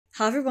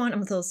Hi everyone,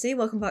 I'm Thilsey.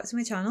 Welcome back to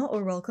my channel,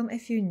 or welcome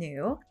if you're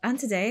new. And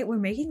today we're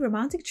making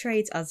romantic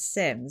traits as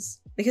Sims.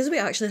 Because we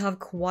actually have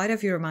quite a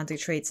few romantic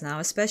traits now,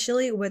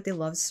 especially with the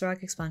Love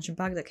Struck expansion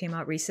pack that came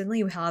out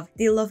recently. We have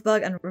the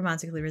lovebug and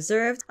romantically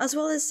reserved, as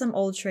well as some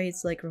old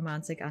traits like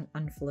romantic and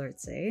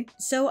unflirty.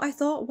 So I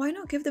thought, why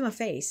not give them a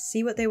face,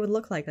 see what they would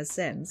look like as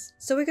Sims.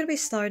 So we're going to be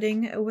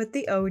starting with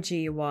the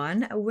OG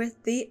one,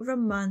 with the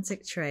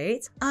romantic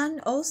trait,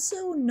 and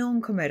also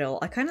non-committal.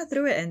 I kind of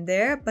threw it in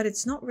there, but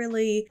it's not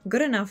really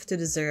good enough to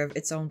deserve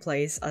its own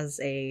place as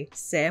a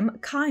sim,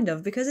 kind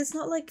of, because it's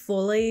not like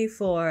fully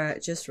for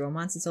just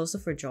romance, it's also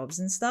for jobs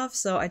and stuff,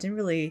 so I didn't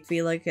really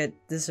feel like it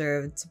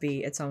deserved to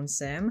be its own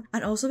sim.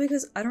 And also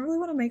because I don't really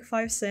want to make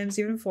 5 sims,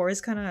 even 4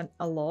 is kind of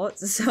a lot,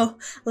 so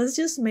let's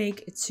just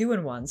make 2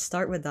 in 1,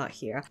 start with that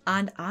here.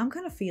 And I'm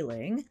kind of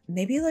feeling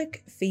maybe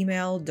like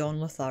female Dawn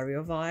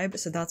Lothario vibe,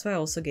 so that's why I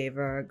also gave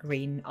her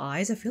green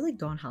eyes. I feel like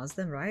Dawn has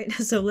them, right?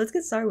 So let's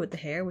get started with the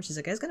hair, which is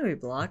I guess gonna be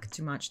black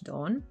to match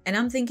Dawn. And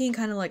I'm thinking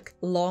kind of like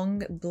long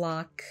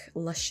black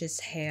luscious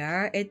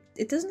hair.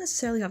 It doesn't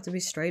necessarily have to be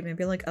straight,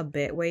 maybe like a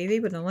bit wavy,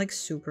 but not like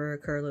super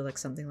curly, like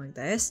something like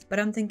this. But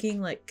I'm thinking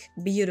like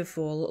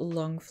beautiful,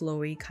 long,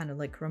 flowy, kind of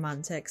like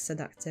romantic,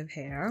 seductive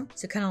hair.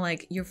 So kind of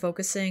like you're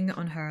focusing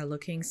on her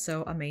looking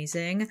so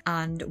amazing,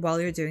 and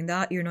while you're doing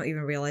that, you're not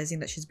even realizing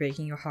that she's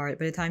breaking your heart.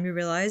 By the time you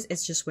realize,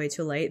 it's just way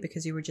too late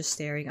because you were just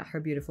staring at her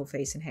beautiful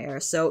face and hair.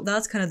 So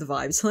that's kind of the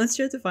vibe. So let's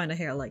try to find a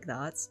hair like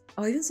that.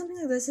 Oh, even something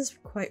like this is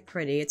quite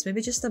pretty. It's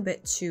maybe just a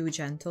bit too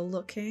gentle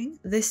looking.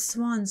 This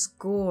one's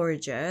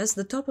gorgeous.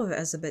 The top of it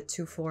is a bit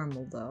too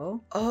formal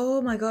though.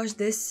 Oh my gosh,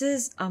 this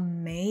is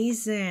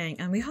amazing.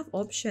 And we have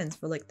options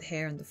for like the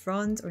hair in the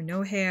front or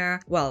no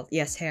hair. Well,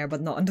 yes, hair,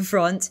 but not on the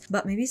front.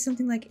 But maybe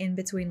something like in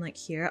between, like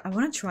here. I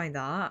want to try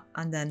that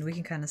and then we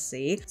can kind of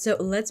see. So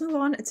let's move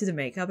on to the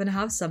makeup, and I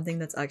have something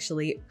that's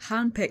actually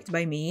handpicked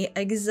by me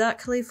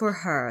exactly for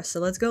her. So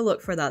let's go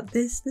look for that.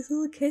 This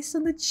little kiss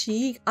on the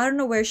cheek. I don't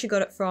know where she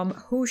got it from,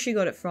 who she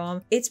got it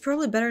from. It's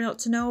probably better not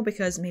to know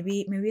because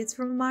maybe it's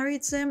from a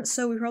married sim,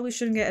 so we probably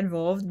shouldn't get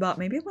involved. But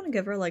maybe I want to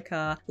give her like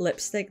a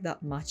lipstick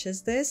that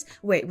matches this.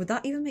 Wait, would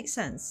that even make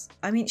sense?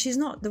 I mean, she's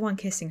not the one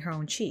kissing her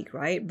own cheek,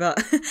 right?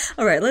 But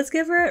all right, let's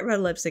give her red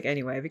lipstick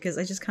anyway, because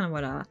I just kind of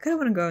wanna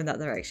go in that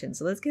direction.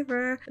 So let's give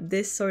her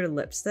this sort of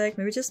lipstick.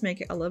 Maybe just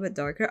make it a little bit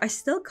darker. I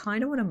still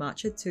kind of want to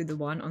match it to the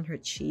one on her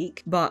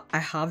cheek, but I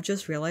have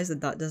just realized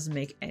that doesn't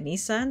make any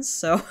sense,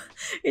 so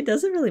it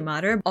doesn't really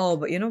matter. Oh,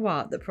 but you know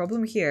what? The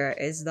problem here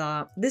is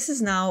that this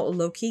is now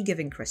low-key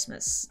giving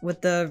Christmas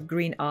with the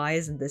green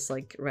eyes and this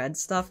like red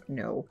stuff.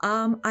 No.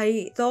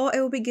 I thought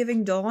it would be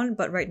giving Dawn,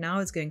 but right now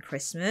it's giving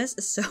Christmas,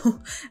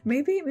 so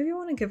maybe I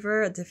want to give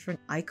her a different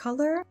eye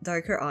color,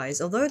 darker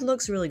eyes. Although it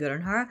looks really good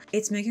on her,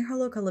 it's making her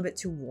look a little bit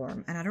too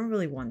warm, and I don't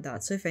really want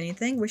that. So if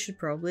anything, we should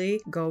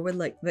probably go with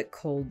like a bit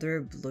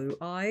colder blue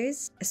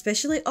eyes,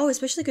 especially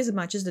because it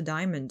matches the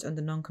diamond on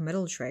the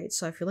non-committal trait,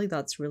 so I feel like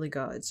that's really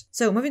good.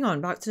 So moving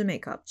on, back to the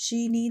makeup.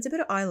 She needs a bit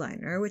of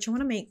eyeliner, which I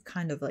want to make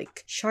kind of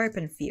like sharp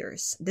and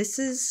fierce. This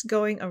is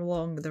going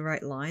along the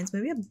right lines,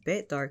 maybe a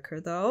bit darker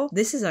though.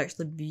 This is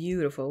actually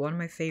beautiful, one of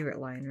my favorite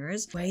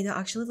liners. Wait, that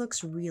actually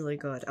looks really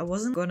good. I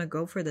wasn't gonna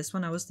go for this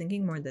one, I was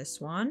thinking more this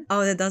one.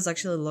 Oh, that does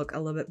actually look a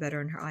little bit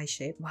better in her eye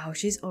shape. Wow,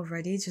 she's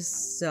already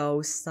just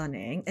so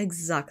stunning.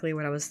 Exactly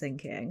what I was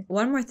thinking.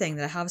 One more thing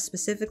that I have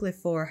specifically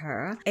for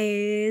her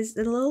is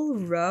the little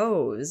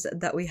rose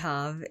that we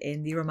have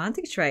in the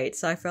romantic trait.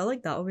 So I felt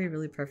like that would be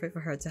really perfect for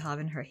her to have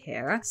in her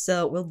hair.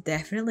 So we'll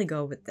definitely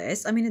go with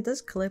this. I mean, it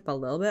does clip a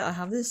little bit. I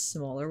have this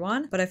smaller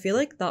one, but I feel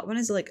like that one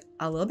is like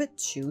a little bit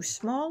too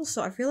small.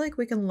 So I feel like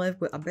we can live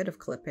with a bit of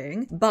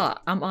clipping.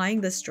 But I'm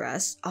eyeing this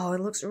dress. Oh,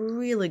 it looks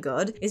really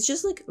good. It's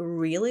just like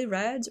really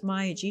red.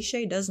 My G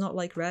shade does not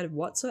like red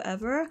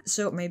whatsoever.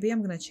 So maybe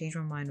I'm gonna change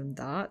my mind on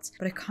that.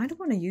 But I kind of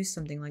want to use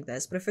something like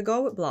this. But if I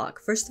go with black,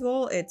 first of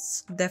all,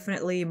 it's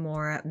definitely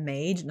more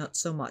maid, not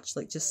so much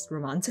like just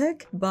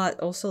romantic, but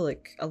also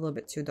like a little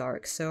bit too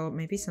dark. So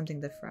maybe something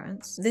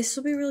different. This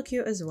will be really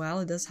cute as well.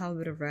 It does have a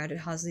bit of red. It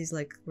has these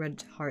like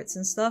red hearts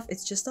and stuff.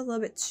 It's just a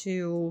little bit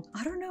too,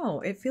 I don't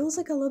know, it feels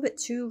like a little bit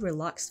too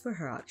relaxed for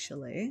her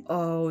actually.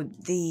 Oh,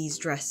 these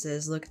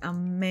dresses look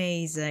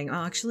amazing.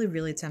 I'm actually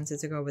really tempted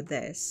to go with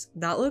this.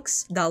 That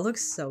looks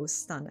so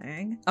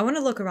stunning. I want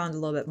to look around a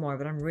little bit more,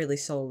 but I'm really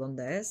sold on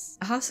this.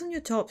 I have some new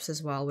tops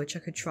as well, which I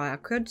could try. I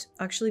could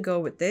actually go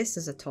with this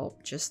as a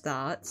top, just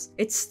that.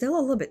 It's still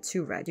a little bit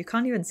too red. You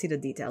can't even see the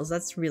details.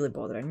 That's really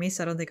bothering me,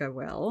 so I don't think I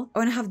will.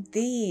 Oh, and I have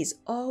these.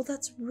 Oh,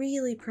 that's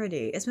really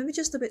pretty. It's maybe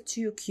just a bit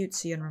too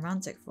cutesy and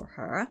romantic for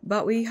her,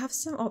 but we have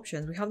some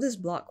options. We have this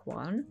black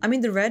one. I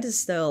mean, the red is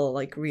still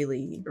like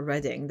really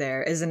redding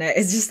there, isn't it?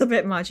 It's just a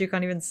bit much. You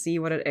can't even see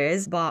what it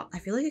is, but I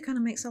feel like it kind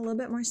of makes a little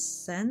bit more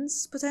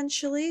sense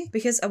potentially,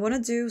 because I want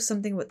to do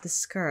something with the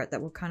skirt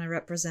that will kind of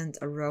represent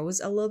a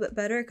rose a little bit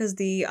better, because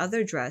the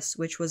other dress,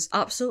 which was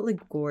absolutely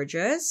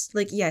gorgeous,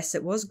 like yes,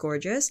 it was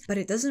gorgeous, but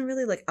it doesn't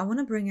really like, I want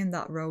to bring in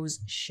that rose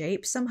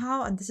shape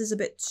somehow, and this is a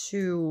bit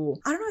too,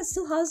 I don't know, it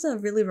still has a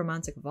really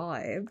romantic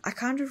vibe. I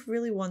kind of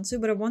really want to,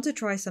 but I want to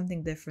try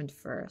something different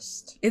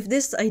first. If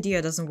this idea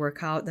idea doesn't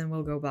work out, then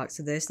we'll go back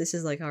to this. This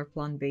is like our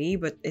plan B,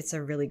 but it's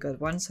a really good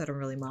one, so I don't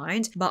really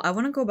mind. But I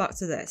want to go back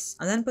to this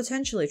and then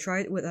potentially try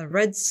it with a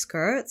red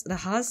skirt that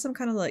has some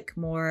kind of like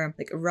more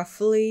like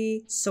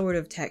ruffly sort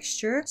of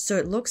texture, so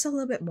it looks a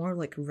little bit more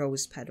like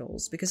rose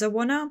petals, because I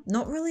want to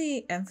not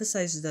really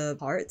emphasize the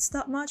hearts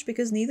that much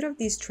because neither of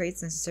these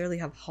traits necessarily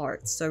have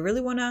hearts. So I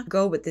really want to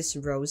go with this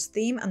rose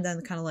theme and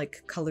then kind of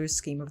like color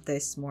scheme of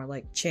this more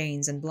like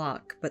chains and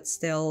black, but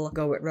still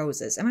go with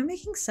roses. Am I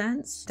making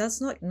sense?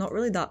 That's not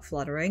really that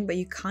flattering, but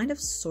you kind of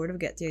sort of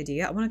get the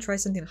idea. I want to try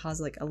something that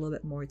has like a little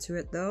bit more to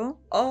it though.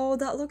 Oh,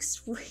 that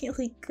looks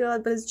really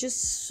good, but it's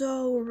just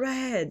so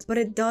red. But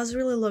it does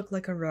really look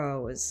like a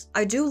rose.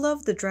 I do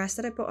love the dress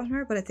that I put on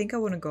her, but I think I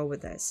want to go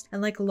with this.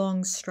 And like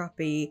long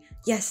strappy,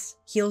 yes,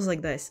 heels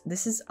like this.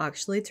 This is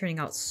actually turning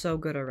out so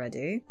good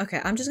already.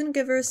 Okay, I'm just gonna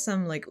give her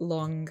some like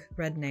long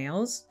red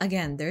nails.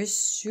 Again, they're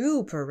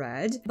super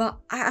red, but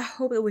I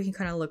hope that we can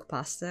kind of look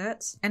past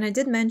it. And I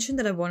did mention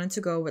that I wanted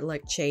to go with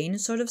like chain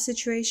sort of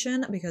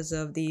situation because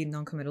of the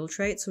non-committal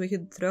trait, so we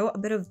could throw a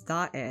bit of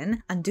that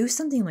in and do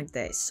something like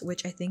this,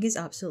 which I think is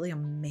absolutely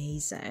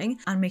amazing,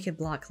 and make it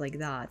black like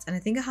that. And I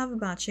think I have a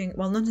matching,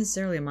 well, not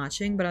necessarily a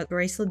matching, but a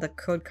bracelet that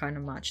could kind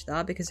of match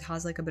that because it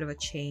has like a bit of a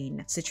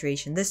chain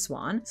situation, this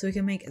one, so we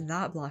can make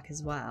that black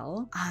as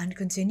well. And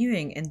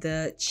continuing in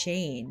the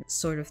chain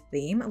sort of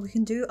theme, we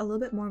can do a little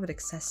bit more with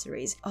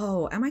accessories.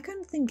 Oh, am I kind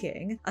of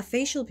thinking a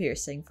facial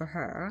piercing for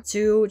her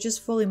to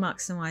just fully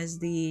maximize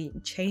the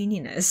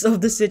chaininess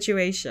of the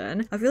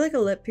situation? I feel like a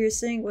lip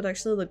piercing would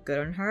actually look good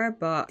on her,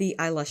 but the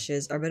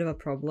eyelashes are a bit of a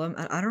problem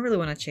and I don't really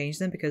want to change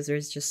them because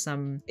there's just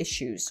some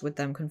issues with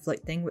them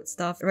conflicting with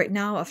stuff right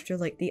now after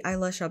like the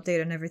eyelash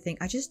update and everything.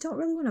 I just don't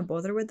really want to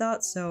bother with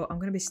that, so I'm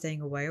gonna be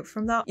staying away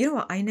from that. You know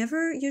what, I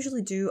never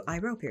usually do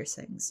eyebrow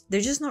piercings.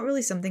 They're just not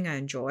really something I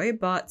enjoy,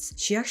 but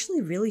she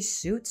actually really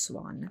suits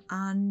one.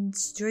 And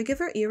do I give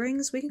her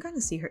earrings? We can kind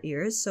of see her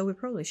ears, so we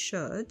probably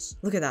should.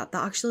 Look at that,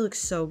 that actually looks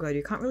so good.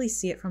 You can't really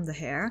see it from the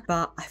hair,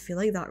 but I feel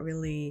like that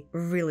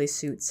really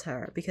suits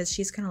her because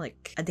she's kind of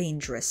like a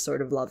dangerous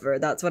sort of lover.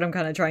 That's what I'm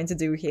kind of trying to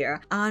do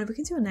here. And we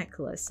can do a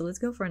necklace, so let's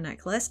go for a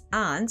necklace.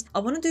 And I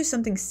want to do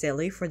something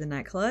silly for the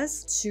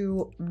necklace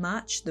to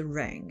match the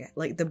ring,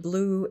 like the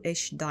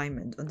blue-ish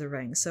diamond on the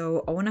ring.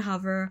 So I want to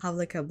have her have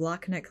like a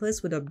black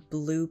necklace with a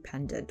blue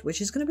pendant,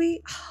 which is going to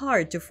be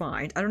hard to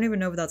find. I don't even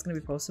know if that's going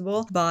to be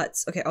possible,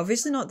 but okay,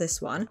 obviously not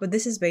this one, but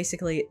this is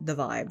basically the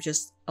vibe,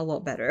 just a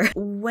lot better.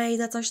 Wait,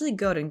 that's actually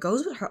good and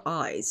goes with her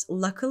eyes.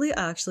 Luckily,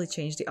 I actually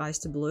changed the eyes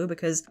to blue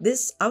because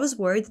this, I was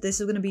worried that this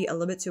was going to be a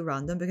little bit too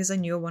random because I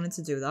knew I wanted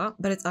to do that,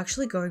 but it's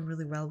actually going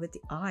really well with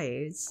the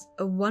eyes.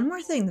 One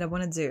more thing that I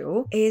want to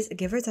do is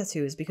give her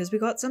tattoos because we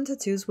got some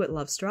tattoos with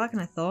Lovestruck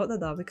and I thought that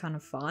that would be kind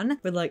of fun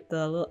with like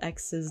the little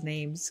X's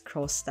names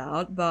crossed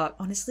out, but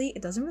honestly,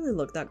 it doesn't really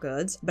look that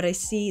good. But I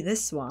see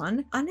this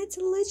one and it's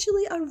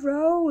literally a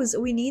rose.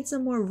 We need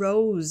some more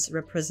rose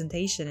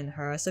representation in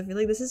her, so I feel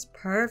like this is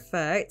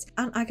perfect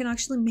and I can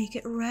actually make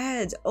it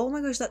red. Oh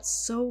my gosh,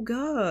 that's so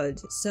good.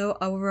 So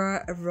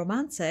our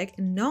romantic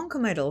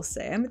non-committal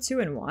sim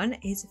 2-in-1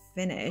 is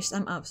finished.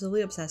 I'm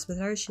absolutely obsessed with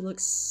her. She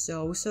looks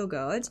so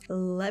good.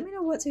 Let me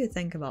know what you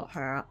think about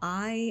her.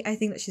 I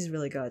think that she's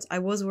really good. I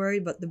was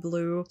worried about the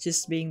blue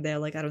just being there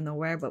like I don't know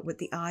where, but with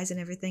the eyes and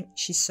everything,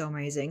 she's so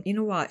amazing. You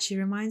know what, she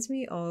reminds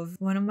me of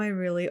one of my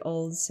really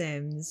old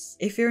sims.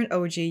 If you're an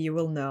OG, you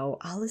will know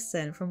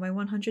Allison from my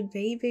 100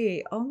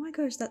 baby. Oh my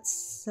gosh, that's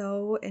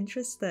so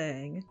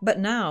interesting. But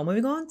now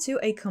moving on to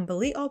a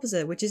complete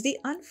opposite, which is the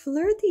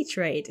unflirty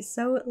trait.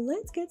 So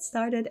let's get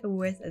started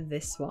with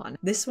this one.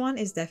 This one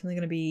is definitely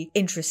going to be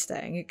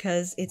interesting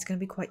because it's going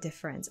to be quite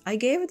different. I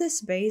gave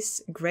this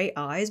base gray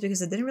eyes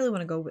because I didn't really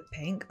want to go with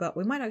pink, but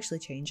we might actually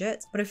change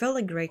it. But I felt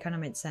like gray kind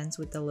of made sense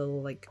with the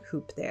little like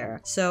hoop there.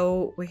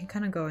 So we can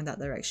kind of go in that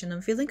direction.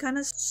 I'm feeling kind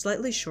of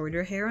slightly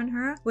shorter hair on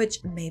her,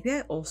 which maybe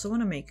I also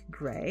want to make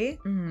gray.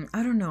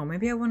 I don't know.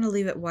 Maybe I want to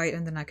leave it white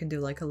and then I can do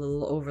like a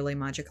little overlay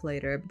magic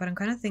later. But I'm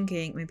kind of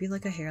thinking maybe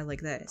like a hair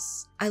like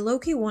this. I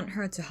low-key want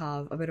her to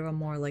have a bit of a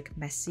more like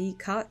messy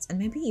cut and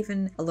maybe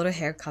even a lot of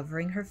hair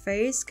covering her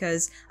face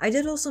because I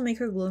did also make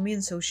her gloomy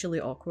and socially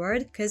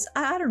awkward because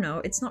I don't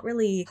know, it's not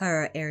really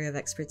her area of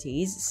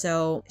expertise,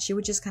 so she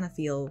would just kind of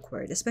feel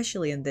awkward,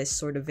 especially in this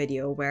sort of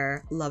video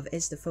where love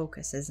is the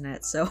focus, isn't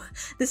it? So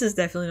this is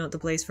definitely not the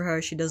place for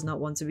her. She does not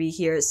want to be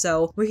here,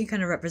 so we can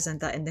kind of represent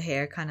that in the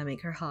hair, kind of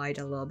make her hide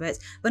a little bit,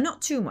 but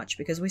not too much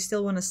because we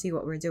still want to see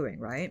what we're doing,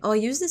 right? Oh, I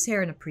used this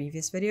hair in a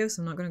previous video,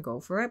 so I'm not gonna go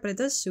for it, but it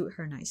does suit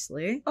her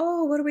nicely.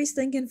 Oh, what are we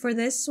thinking for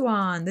this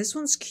one? This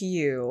one's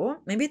cute.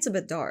 Maybe it's a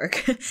bit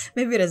dark.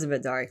 Maybe it is a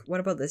bit dark. What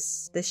about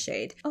this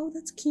shade? Oh,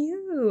 that's cute.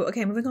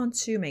 Okay, moving on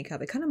to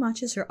makeup. It kind of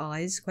matches her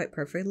eyes quite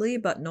perfectly,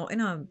 but not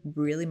in a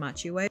really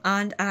matchy way.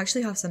 And I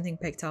actually have something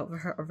picked out for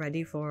her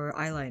already for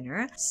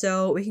eyeliner.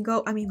 So we can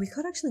go, I mean, we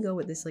could actually go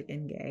with this like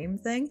in-game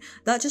thing.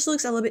 That just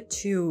looks a little bit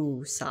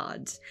too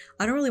sad.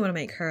 I don't really want to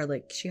make her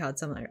like she had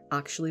some like,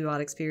 actually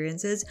bad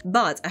experiences,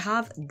 but I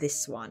have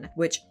this one,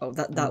 which, oh,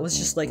 that that was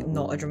just like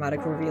not a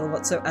dramatic reveal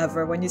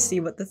whatsoever when you see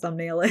what the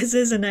thumbnail is,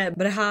 isn't it?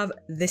 But I have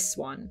this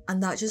one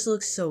and that just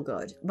looks so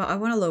good. But I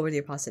want to lower the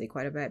opacity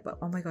quite a bit, but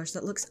oh my gosh,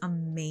 that looks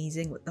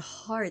amazing with the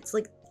hearts.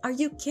 Like, are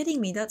you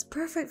kidding me? That's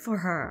perfect for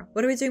her.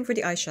 What are we doing for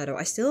the eyeshadow?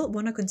 I still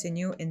want to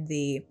continue in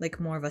the like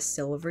more of a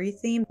silvery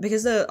theme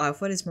because the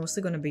outfit is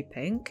mostly going to be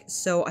pink.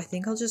 So I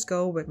think I'll just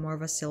go with more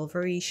of a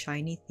silvery,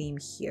 shiny theme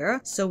here.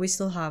 So we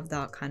still have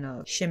that kind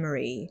of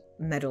shimmery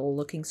metal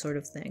looking sort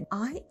of thing.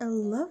 I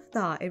love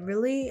that. It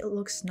really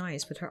looks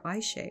nice with her eye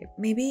shape.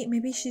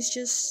 Maybe she's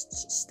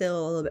just still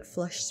a little bit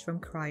flushed from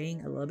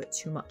crying a little bit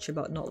too much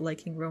about not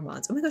liking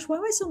romance. Oh my gosh, why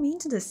am I so mean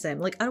to this sim?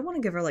 Like, I don't want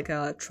to give her like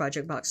a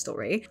tragic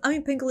backstory. I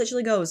mean, pink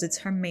literally goes, it's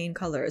her main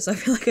color, so I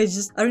feel like I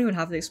don't even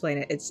have to explain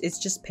it. It's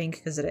just pink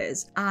because it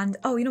is. And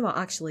oh, you know what,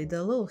 actually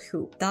the little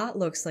hoop, that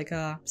looks like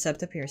a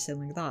septa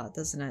piercing like that,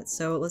 doesn't it?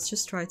 So let's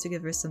just try to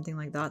give her something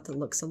like that that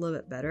looks a little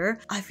bit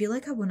better. I feel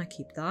like I want to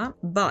keep that,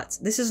 but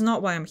this is not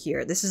why I'm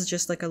here. This is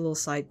just like a little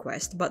side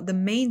quest, but the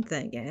main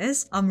thing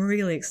is I'm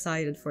really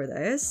excited for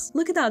this.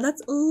 Look at that.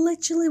 That's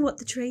literally what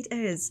the trait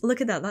is. Look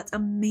at that. That's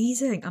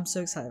amazing. I'm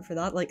so excited for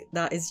that. Like,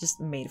 that is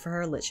just made for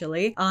her,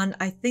 literally. And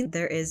I think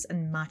there is a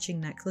matching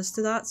necklace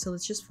to that, so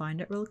let's just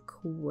find it real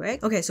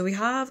quick. Okay, so we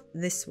have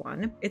this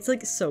one. It's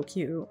like so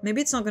cute.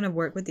 Maybe it's not gonna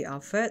work with the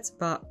outfit,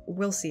 but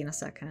we'll see in a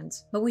second.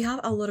 But we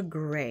have a lot of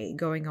gray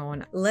going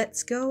on.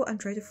 Let's go and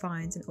try to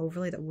find an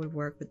overlay that would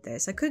work with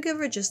this. I could give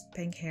her just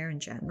pink hair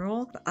in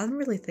general, but I don't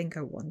really think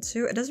I want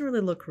to. It doesn't really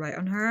look right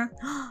on her.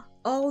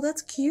 Oh,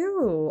 that's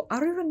cute. I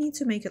don't even need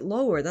to make it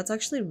lower. That's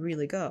actually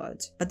really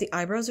good. But the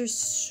eyebrows are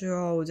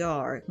so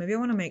dark. Maybe I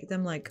want to make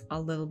them like a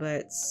little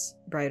bit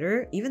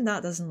brighter. Even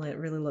that doesn't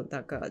really look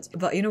that good.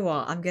 But you know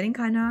what? I'm getting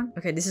kind of...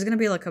 Okay, this is going to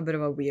be like a bit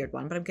of a weird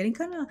one, but I'm getting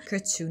kind of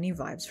cartoony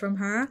vibes from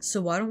her.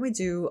 So why don't we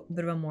do a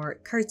bit of a more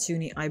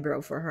cartoony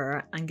eyebrow for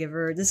her and give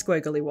her the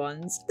squiggly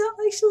ones? That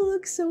actually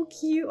looks so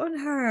cute on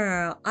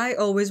her. I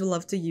always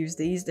love to use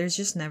these. There's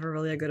just never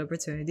really a good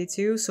opportunity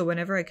to. So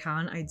whenever I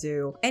can, I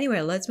do.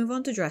 Anyway, let's move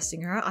on to dressing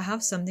her. I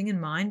have something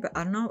in mind, but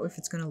I don't know if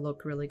it's gonna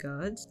look really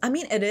good. I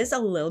mean, it is a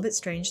little bit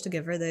strange to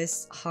give her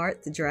this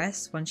heart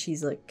dress when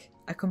she's like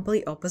a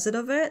complete opposite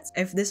of it.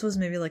 If this was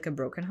maybe like a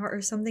broken heart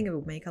or something, it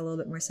would make a little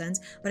bit more sense,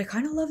 but I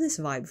kind of love this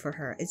vibe for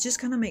her. It just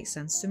kind of makes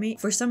sense to me.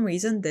 For some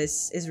reason,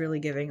 this is really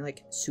giving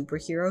like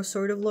superhero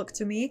sort of look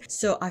to me,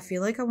 so I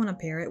feel like I want to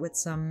pair it with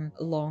some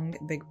long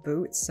big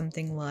boots,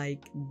 something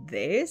like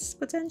this,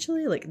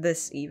 potentially like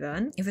this,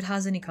 even if it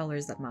has any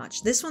colors that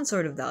match. This one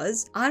sort of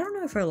does. I don't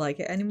know if I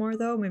like it anymore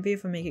though. Maybe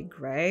if I make it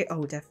gray.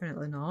 Oh,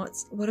 definitely not.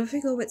 What if we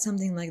go with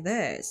something like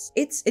this?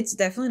 It's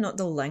definitely not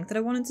the length that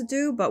I wanted to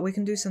do, but we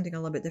can do something a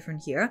little bit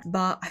different here.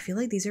 But I feel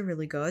like these are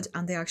really good,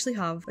 and they actually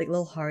have like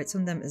little hearts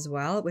on them as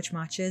well, which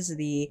matches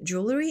the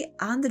jewelry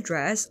and the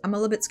dress. I'm a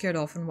little bit scared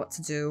off on what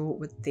to do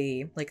with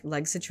the like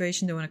leg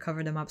situation. Do I want to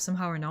cover them up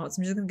somehow or not?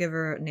 So I'm just gonna give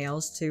her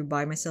nails to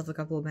buy myself a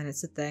couple of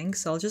minutes to think.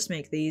 So I'll just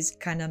make these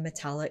kind of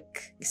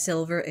metallic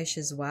silver-ish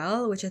as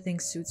well, which I think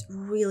suits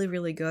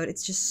really good.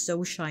 It's just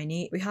so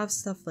shiny. We have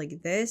stuff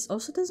like this.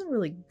 Also doesn't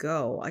really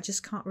go. I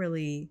just can't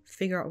really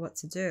figure out what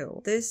to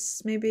do.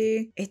 This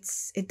maybe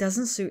it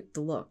doesn't suit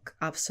the look.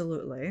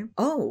 Absolutely.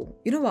 Oh,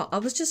 you know what? I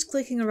was just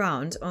clicking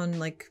around on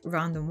like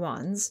random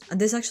ones, and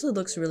this actually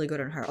looks really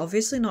good on her.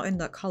 Obviously not in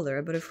that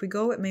color, but if we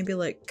go with maybe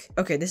like,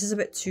 okay, this is a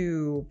bit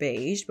too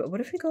beige, but what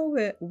if we go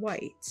with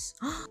white?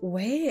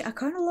 Wait, I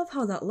kind of love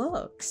how that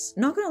looks.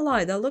 Not gonna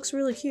lie, that looks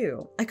really cute.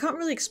 I can't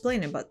really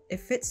explain it, but it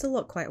fits the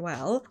look quite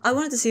well. I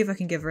wanted to see if I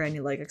can give her any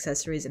like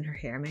accessories in her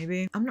hair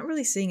maybe. I'm not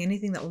really seeing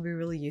anything that would be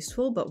really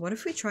useful, but what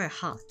if we try a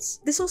hat?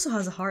 This also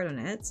has a heart on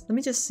it. Let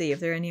me just see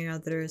if there are any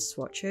other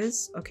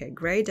swatches. Okay,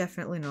 gray,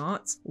 definitely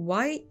not.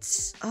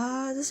 White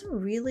doesn't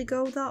really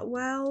go that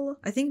well.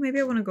 I think maybe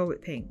I want to go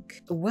with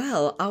pink.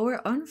 Well,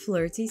 our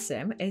unflirty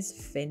sim is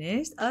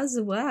finished as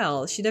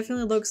well. She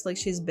definitely looks like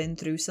she's been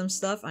through some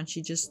stuff and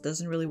she just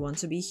doesn't really want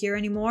to be here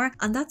anymore,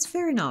 and that's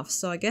fair enough.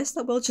 So I guess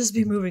that we'll just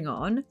be moving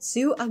on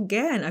to,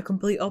 again, a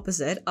complete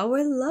opposite, our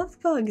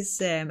lovebug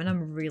sim. And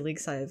I'm really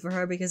excited for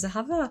her because I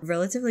have a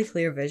relatively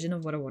clear vision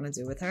of what I want to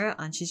do with her,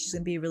 and she's just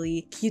gonna be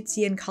really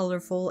cutesy and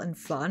colorful and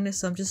fun,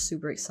 so I'm just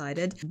super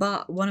excited.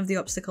 But one of the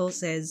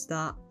obstacles is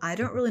that I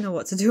don't really know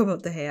what to do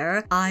about the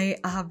hair. I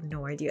have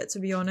no idea, to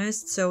be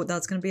honest, so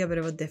that's gonna be a bit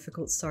of a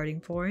difficult starting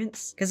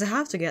point because I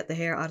have to get the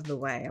hair out of the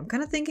way. I'm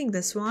kind of thinking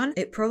this one,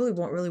 it probably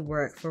won't really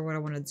work for what I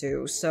want to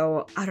do,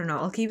 so I don't know,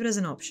 I'll keep it as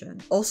an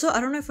option. Also, I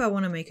don't know if I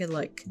want to make it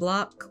like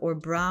black or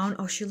brown.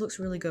 Oh, she looks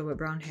really good with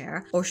brown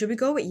hair. Or should we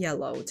go with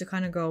yellow to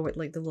kind of go with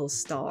like the little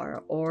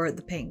star, or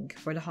the pink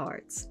for the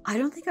hearts? I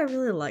don't think I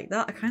really like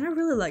that. I kind of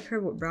really like her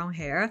with brown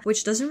hair,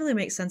 which doesn't really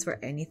make sense for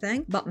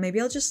anything, but maybe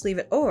I'll just leave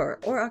it, or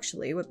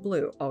actually with blue.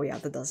 blue. Oh yeah,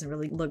 that doesn't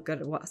really look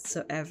good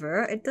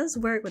whatsoever. It does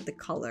work with the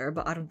color,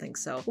 but I don't think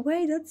so.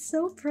 Wait, that's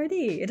so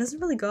pretty. It doesn't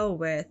really go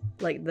with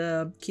like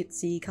the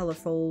cutesy,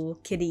 colorful,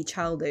 kitty,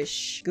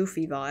 childish,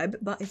 goofy vibe,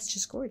 but it's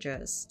just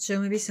gorgeous. So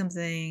maybe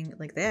something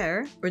like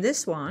there, or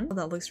this one. Oh,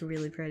 that looks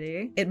really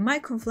pretty. It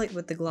might conflict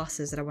with the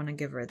glasses that I want to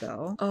give her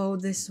though. Oh,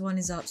 this one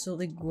is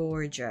absolutely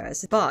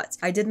gorgeous. But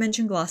I did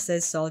mention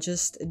glasses, so I'll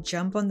just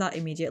jump on that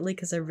immediately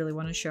because I really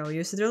want to show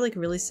you. So they're like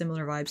really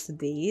similar vibes to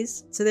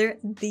these. So they're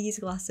these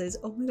glasses.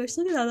 Oh my gosh,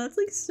 look at that. That's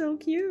like so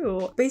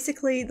cute.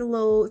 Basically the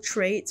little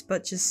trait,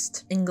 but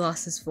just in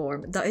glasses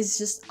form. That is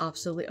just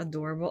absolutely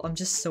adorable. I'm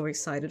just so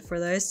excited for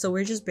this. So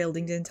we're just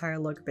building the entire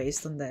look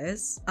based on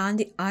this. And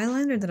the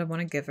eyeliner that I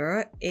want to give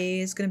her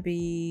is gonna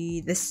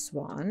be this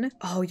one.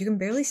 Oh, you can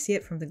barely see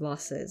it from the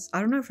glasses. I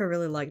don't know if I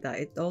really like that.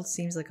 It all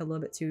seems like a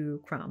little bit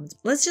too crammed.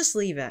 Let's just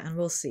leave it and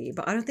we'll see.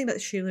 But I don't think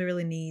that she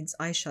really needs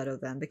eyeshadow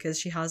then, because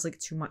she has like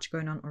too much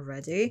going on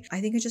already.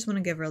 I think I just want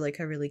to give her like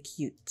a really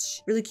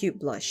cute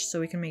blush. So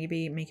we can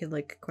maybe make it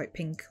like quite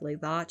pink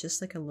like that,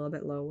 just like a little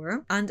bit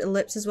lower. And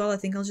lips as well, I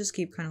think I'll just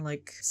keep kind of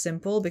like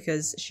simple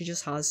because she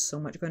just has so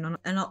much going on.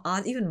 And I'll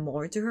add even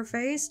more to her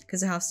face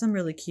because I have some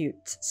really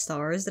cute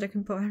stars that I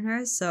can put on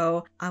her.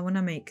 So I want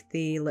to make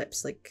the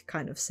lips like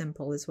kind of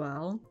simple as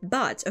well.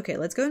 But okay,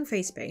 let's go in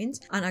face paint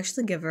and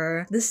actually give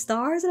her the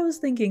stars that I was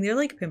thinking. They're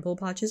like pimple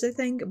patches, I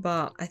think,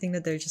 but I think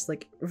that they're just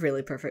like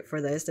really perfect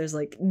for this. There's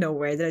like no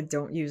way that I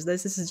don't use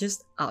this. This is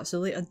just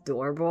absolutely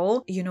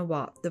adorable. You know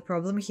what? The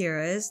problem here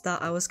is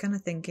that I was kind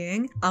of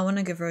thinking I want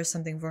to give her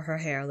something for her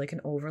hair, like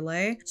an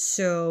overlay.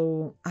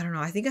 So I don't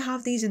know. I think I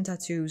have these in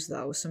tattoos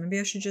though. So maybe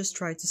I should just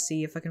try to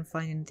see if I can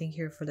find anything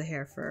here for the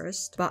hair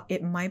first. But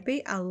it might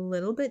be a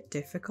little bit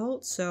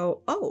difficult.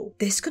 So, oh,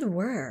 this could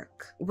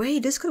work.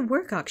 Wait, this could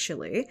work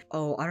actually.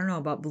 Oh, I don't know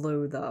about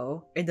blue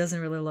though. It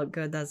doesn't really look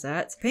good, does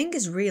it? Pink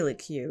is really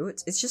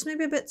cute. It's just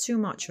maybe a bit too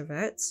much of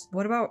it.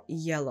 What about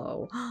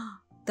yellow?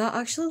 That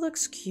actually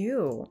looks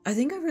cute. I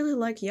think I really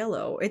like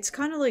yellow. It's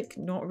kind of like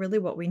not really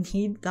what we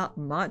need that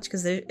much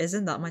because there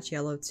isn't that much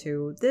yellow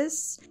to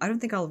this. I don't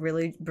think I'll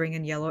really bring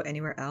in yellow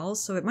anywhere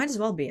else, so it might as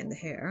well be in the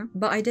hair.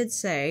 But I did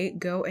say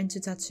go into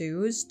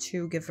tattoos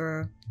to give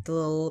her the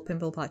little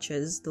pimple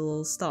patches, the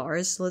little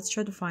stars. So let's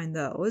try to find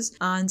those.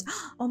 And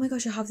oh my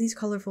gosh, I have these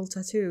colorful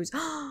tattoos.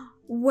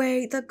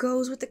 Wait, that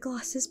goes with the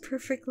glasses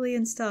perfectly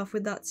and stuff,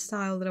 with that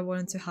style that I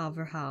wanted to have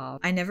her have.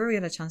 I never really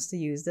had a chance to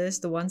use this.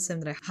 The one sim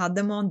that I had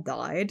them on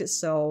died,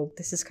 so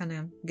this is kind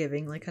of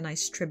giving like a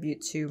nice tribute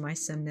to my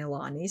sim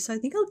Nilani, so I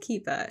think I'll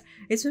keep it.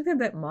 It's maybe a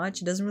bit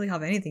much. It doesn't really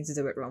have anything to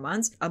do with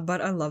romance,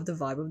 but I love the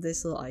vibe of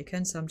this little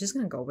icon, so I'm just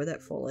gonna go with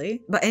it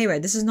fully. But anyway,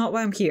 this is not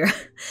why I'm here.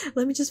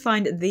 Let me just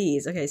find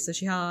these. Okay, so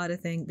she had, I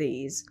think,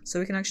 these. So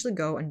we can actually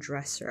go and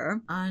dress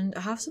her. And I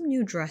have some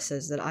new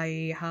dresses that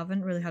I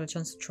haven't really had a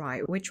chance to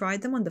try. We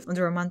tried them on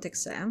the romantic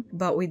sim,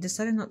 but we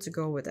decided not to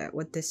go with it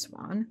with this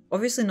one.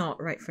 Obviously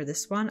not right for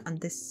this one,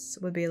 and this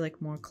would be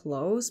like more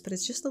close, but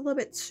it's just a little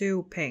bit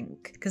too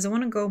pink because I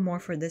want to go more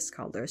for this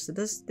color. So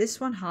does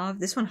this one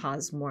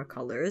has more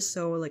colors,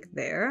 so like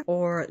there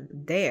or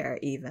there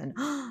even.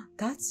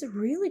 That's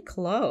really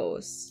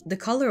close. The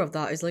color of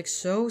that is like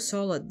so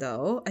solid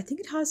though. I think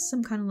it has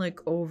some kind of like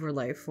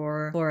overlay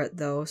for it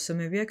though, so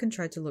maybe I can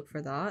try to look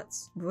for that.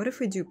 But what if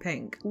we do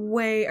pink?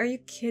 Wait, are you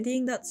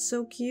kidding? That's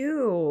so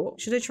cute.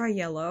 Should I try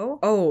yellow?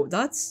 Oh,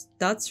 that's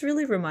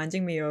really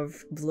reminding me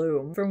of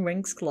Bloom from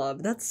Winx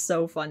Club. That's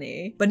so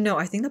funny. But no,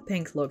 I think the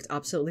pink looked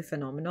absolutely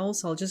phenomenal,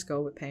 so I'll just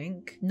go with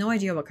pink. No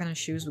idea what kind of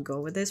shoes would go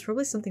with this.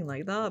 Probably something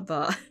like that,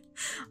 but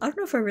I don't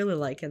know if I really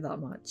like it that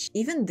much.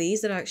 Even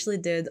these that I actually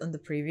did on the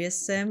previous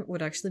sim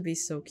would actually be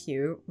so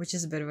cute, which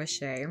is a bit of a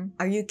shame.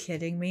 Are you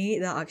kidding me?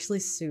 That actually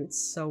suits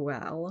so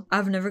well.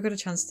 I've never got a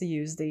chance to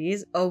use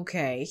these.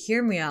 Okay,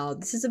 hear me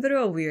out. This is a bit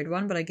of a weird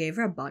one, but I gave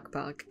her a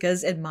backpack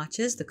because it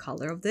matches the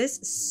color of this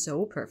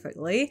so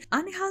perfectly.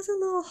 And it has a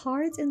little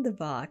heart in the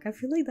back. I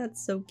feel like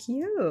that's so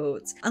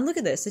cute. And look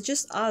at this. It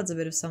just adds a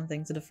bit of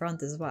something to the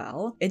front as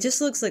well. It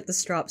just looks like the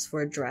straps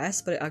for a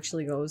dress, but it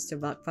actually goes to a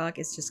backpack.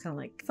 It's just kind of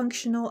like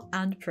functional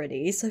and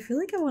pretty, so I feel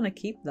like I want to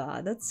keep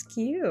that. That's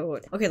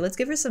cute. Okay, let's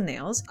give her some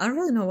nails. I don't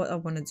really know what I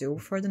want to do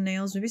for the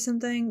nails. Maybe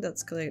something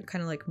that's kind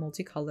of like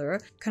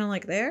multicolor, kind of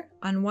like there.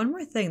 And one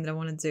more thing that I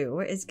want to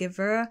do is give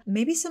her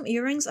maybe some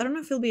earrings. I don't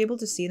know if you'll be able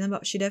to see them,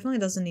 but she definitely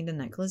doesn't need a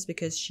necklace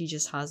because she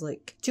just has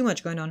like too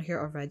much going on here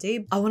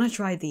already. I want to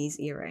try these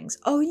earrings.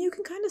 Oh, you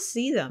can kind of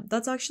see them.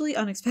 That's actually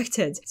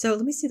unexpected. So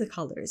let me see the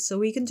colors. So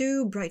we can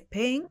do bright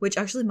pink, which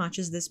actually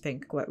matches this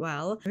pink quite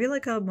well. Maybe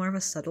like a more of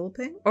a subtle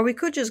pink, or we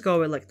could just go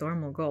with like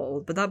normal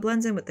gold, but that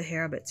blends in with the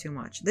hair a bit too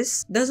much.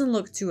 This doesn't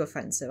look too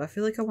offensive. I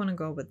feel like I want to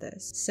go with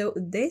this. So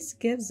this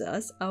gives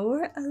us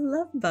our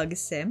lovebug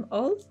sim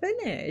all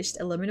finished.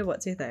 And let me know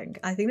what you think.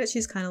 I think that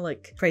she's kind of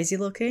like crazy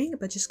looking,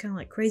 but just kind of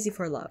like crazy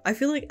for love. I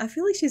feel like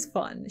she's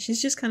fun.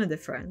 She's just kind of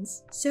different.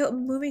 So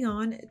moving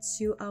on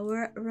to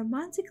our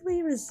romantic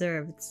romantically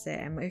reserved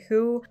sim,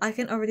 who I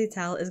can already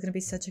tell is gonna be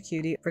such a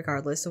cutie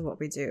regardless of what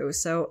we do.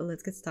 So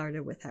let's get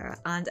started with her.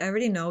 And I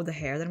already know the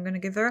hair that I'm gonna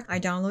give her. I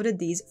downloaded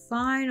these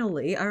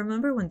finally. I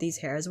remember when these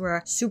hairs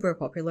were super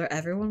popular,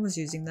 everyone was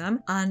using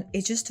them, and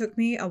it just took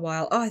me a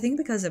while. Oh, I think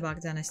because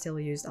back then I still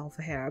used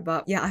alpha hair,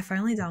 but yeah, I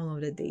finally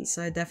downloaded these,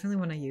 so I definitely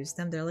want to use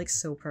them. They're like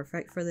so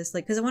perfect for this,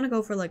 like, because I want to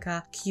go for like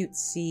a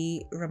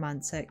cutesy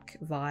romantic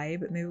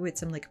vibe, maybe with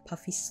some like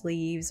puffy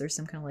sleeves or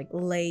some kind of like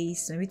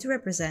lace, maybe to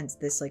represent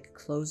this like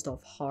closed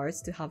off heart,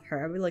 to have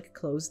her be like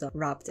closed up,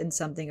 wrapped in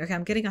something. Okay,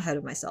 I'm getting ahead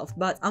of myself,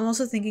 but I'm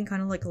also thinking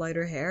kind of like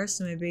lighter hair,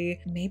 so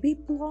maybe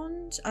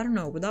blonde. I don't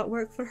know, would that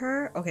work for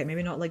her? Okay,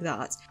 maybe not like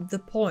that. The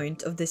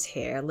point of this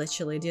hair,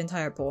 literally the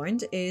entire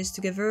point, is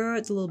to give her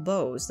the little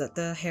bows that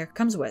the hair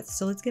comes with.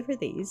 So let's give her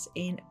these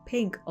in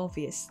pink.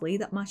 Obviously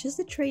that matches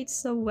the traits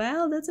so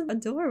well. That's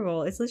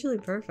adorable. It's literally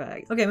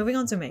perfect. Okay, moving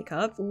on to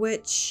makeup,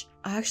 which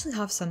I actually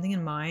have something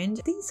in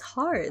mind. These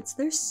hearts,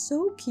 they're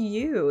so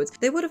cute.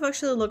 They would have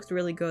actually looked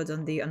really good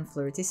on the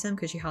unflirty sim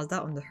because she has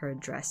that on her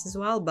dress as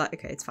well, but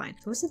okay, it's fine.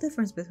 So what's the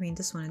difference between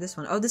this one and this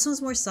one? Oh, this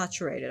one's more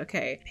saturated.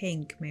 Okay,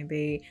 pink,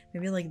 maybe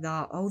like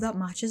that. Oh, that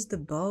matches the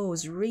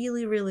bows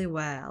really, really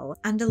well.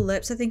 And the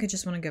lips, I think I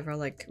just want to give her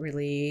like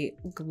really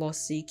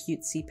glossy,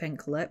 cutesy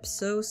pink lips.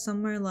 So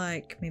somewhere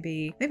like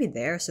maybe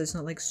there, so it's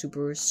not like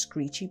super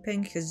screechy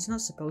pink because it's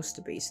not supposed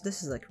to be. So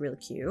this is like really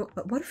cute.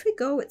 But what if we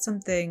go with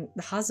something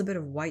that has a bit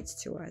of white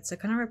to it, so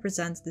it kind of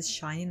represents this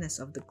shininess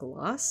of the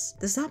glass?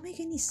 Does that make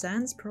any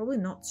sense? Probably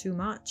not too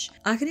much.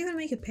 I can even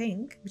make it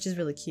pink, which is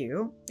really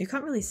cute. You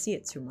can't really see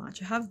it too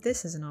much. I have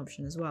this as an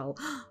option as well.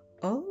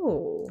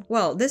 Oh,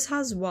 well, this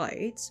has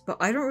white, but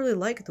I don't really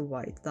like the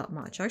white that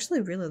much. I actually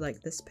really like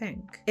this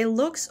pink. It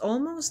looks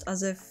almost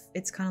as if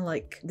it's kind of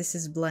like this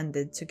is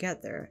blended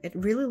together. It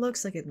really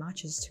looks like it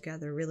matches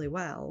together really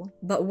well.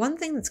 But one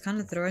thing that's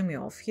kind of throwing me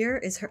off here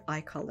is her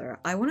eye color.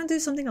 I want to do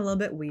something a little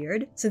bit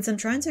weird since I'm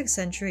trying to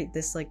accentuate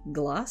this like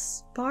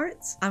glass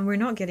part and we're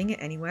not getting it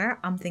anywhere.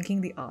 I'm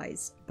thinking the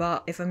eyes,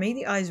 but if I make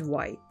the eyes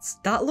white,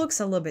 that looks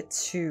a little bit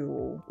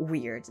too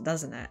weird,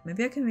 doesn't it?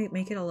 Maybe I can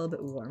make it a little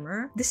bit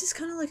warmer. This is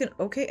kind of like an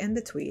okay in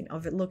between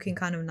of it looking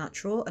kind of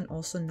natural and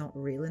also not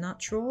really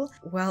natural.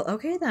 Well,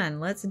 okay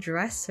then, let's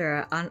dress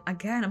her. And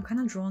again, I'm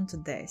kind of drawn to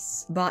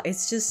this, but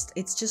it's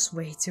just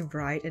way too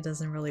bright. It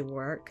doesn't really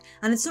work,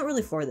 and it's not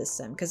really for this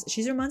sim because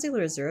she's romantically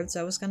reserved. So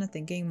I was kind of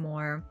thinking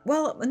more,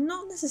 well,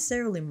 not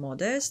necessarily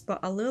modest, but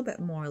a little bit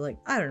more like,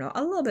 I don't know,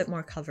 a little bit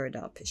more covered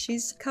up.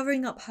 She's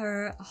covering up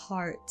her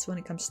heart when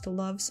it comes to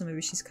love, so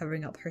maybe she's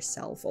covering up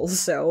herself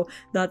also.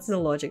 That's the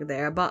logic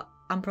there, but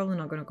I'm probably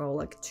not gonna go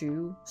like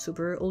too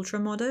super ultra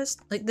modest.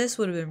 Like this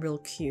would have been real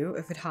cute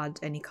if it had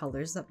any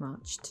colors that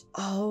matched.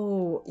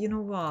 Oh, you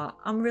know what?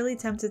 I'm really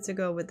tempted to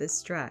go with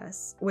this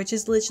dress, which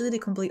is literally the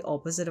complete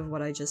opposite of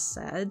what I just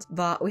said,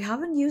 but we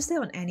haven't used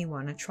it on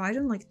anyone. I tried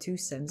on like 2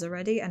 sims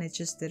already and it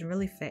just didn't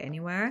really fit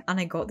anywhere. And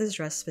I got this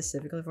dress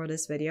specifically for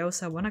this video,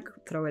 so I want to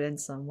throw it in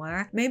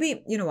somewhere.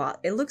 Maybe, you know what?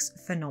 It looks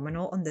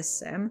phenomenal on this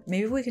sim.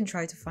 Maybe we can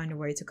try to find a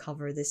way to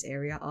cover this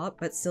area up,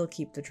 but still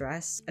keep the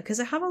dress, because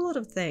I have a lot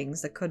of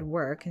things that could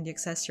work in the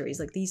accessories,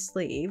 like these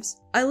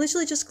sleeves. I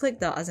literally just clicked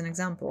that as an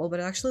example, but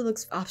it actually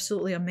looks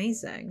absolutely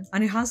amazing.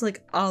 And it has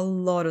like a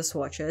lot of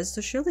swatches,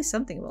 so surely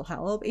something will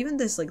help. Even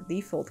this like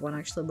default one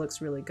actually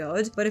looks really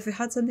good, but if it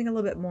had something a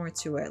little bit more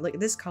to it, like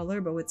this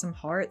color but with some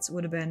hearts,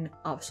 would have been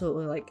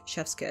absolutely like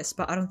chef's kiss.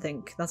 But I don't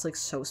think that's like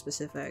so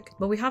specific.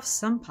 But we have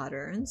some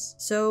patterns,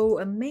 so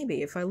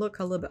maybe if I look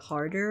a little bit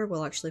harder,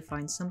 we'll actually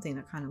find something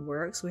that kind of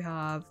works. We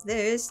have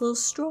this little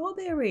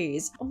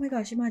strawberries. Oh my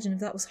gosh, imagine if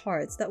that was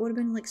hearts. That would have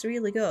been like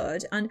really good.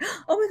 And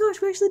oh my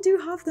gosh, we actually do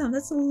have them.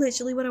 That's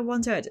literally what I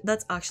wanted.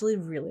 That's actually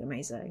really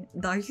amazing.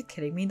 Are you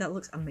kidding me? That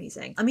looks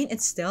amazing. I mean,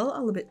 it's still a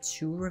little bit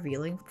too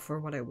revealing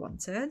for what I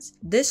wanted.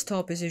 This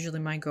top is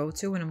usually my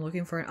go-to when I'm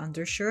looking for an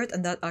undershirt,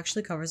 and that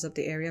actually covers up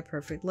the area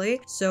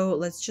perfectly. So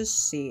let's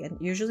just see. It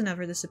usually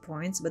never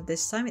disappoints, but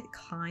this time it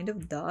kind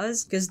of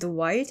does, because the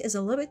white is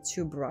a little bit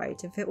too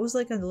bright. If it was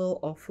like a little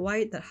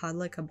off-white that had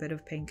like a bit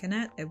of pink in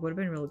it, it would have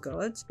been real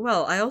good.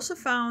 Well, I also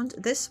found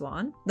this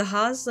one that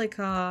has like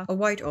a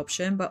white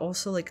option, but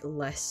also like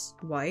less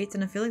white,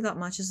 and I feel like that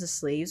matches the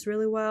sleeves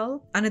really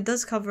well, and it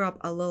does cover up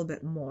a little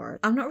bit more.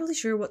 I'm not really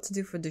sure what to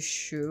do for the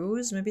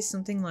shoes. Maybe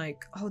something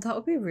like, oh, that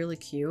would be really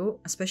cute,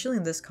 especially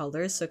in this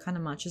color, so it kind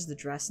of matches the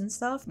dress and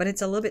stuff, but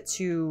it's a little bit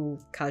too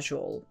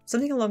casual.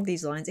 Something along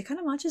these lines. It kind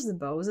of matches the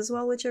bows as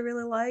well, which I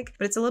really like,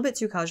 but it's a little bit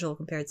too casual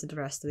compared to the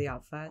rest of the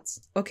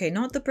outfits. Okay,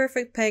 not the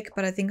perfect pick,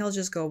 but I think I'll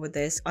just go with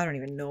this. I don't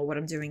even know what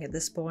I'm doing at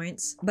this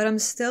point, but I'm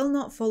still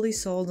not fully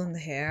sold on the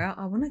hair.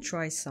 I want to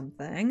try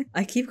something.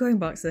 I keep going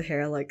back box of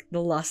hair like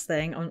the last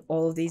thing on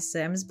all of these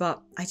Sims,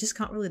 but I just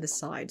can't really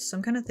decide. So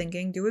I'm kind of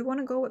thinking, do we want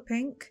to go with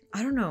pink?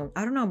 I don't know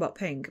about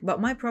pink,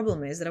 but my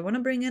problem is that I want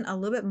to bring in a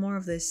little bit more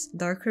of this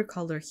darker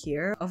color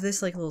here, of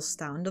this like little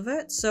stand of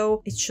it.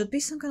 So it should be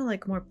some kind of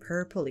like more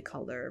purpley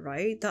color,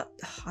 right? That,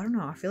 I don't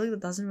know, I feel like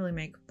that doesn't really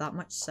make that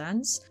much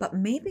sense, but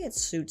maybe it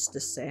suits the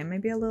Sim,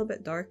 maybe a little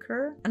bit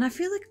darker. And I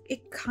feel like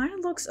it kind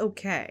of looks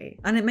okay.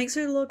 And it makes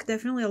her look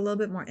definitely a little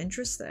bit more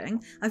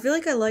interesting. I feel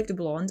like I liked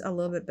blonde a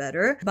little bit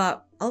better,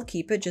 but I'll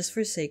keep it just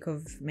for sake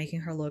of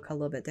making her look a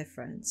little bit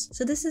different.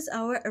 So this is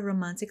our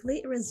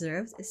romantically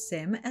reserved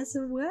Sim as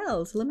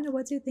well. So let me know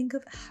what you think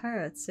of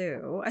her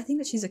too. I think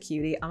that she's a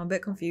cutie. I'm a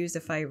bit confused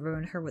if I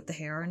ruin her with the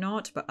hair or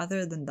not, but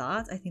other than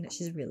that, I think that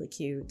she's really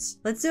cute.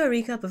 Let's do a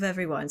recap of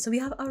everyone. So we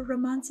have a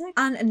romantic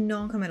and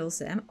non-committal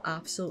Sim.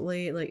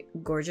 Absolutely like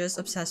gorgeous,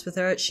 obsessed with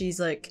her. She's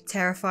like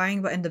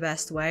terrifying, but in the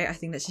best way. I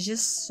think that she's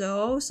just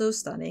so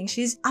stunning.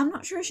 I'm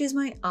not sure she's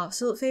my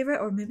absolute favorite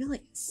or maybe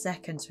like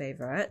second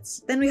favorite.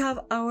 Then we have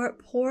our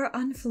poor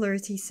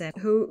unflirty Sim,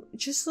 who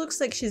just looks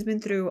like she's been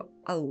through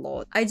a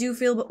lot. I do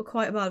feel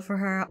quite bad for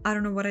her. I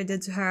don't know what I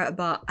did to her,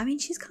 but I mean,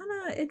 she's kind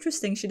of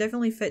interesting. She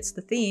definitely fits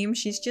the theme.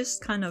 She's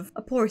just kind of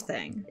a poor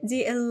thing.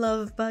 The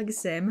lovebug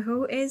Sim,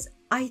 who is,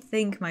 I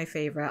think, my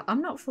favorite.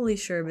 I'm not fully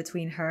sure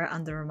between her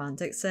and the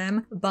romantic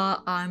Sim,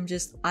 but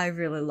I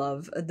really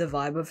love the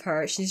vibe of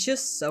her. She's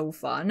just so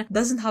fun.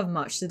 Doesn't have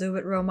much to do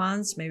with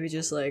romance, maybe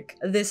just like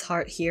this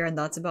heart here and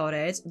that's about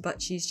it,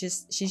 but she's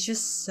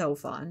just so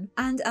fun.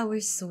 And our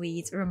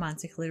sweet,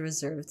 romantically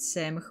reserved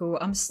Sim, who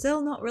I'm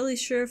still not really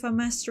sure if I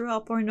messed her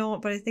up or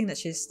not, but I think that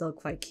she's still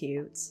quite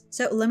cute.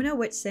 So let me know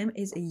which Sim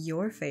is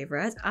your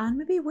favorite and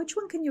maybe which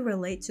one can you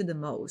relate to the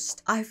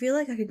most. I feel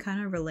like I can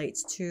kind of relate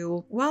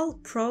to, well,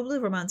 probably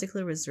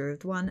romantically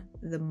reserved one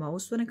the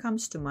most when it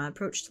comes to my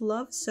approach to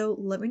love. So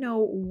let me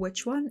know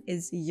which one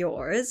is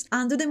yours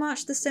and do they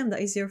match the Sim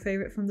that is your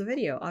favorite from the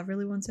video? I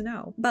really want to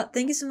know. But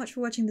thank you so much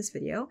for watching this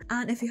video,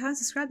 and if you haven't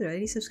subscribed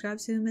already, subscribe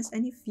to miss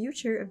any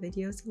future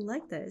videos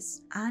like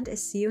this, and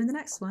see you in the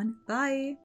next one. Bye!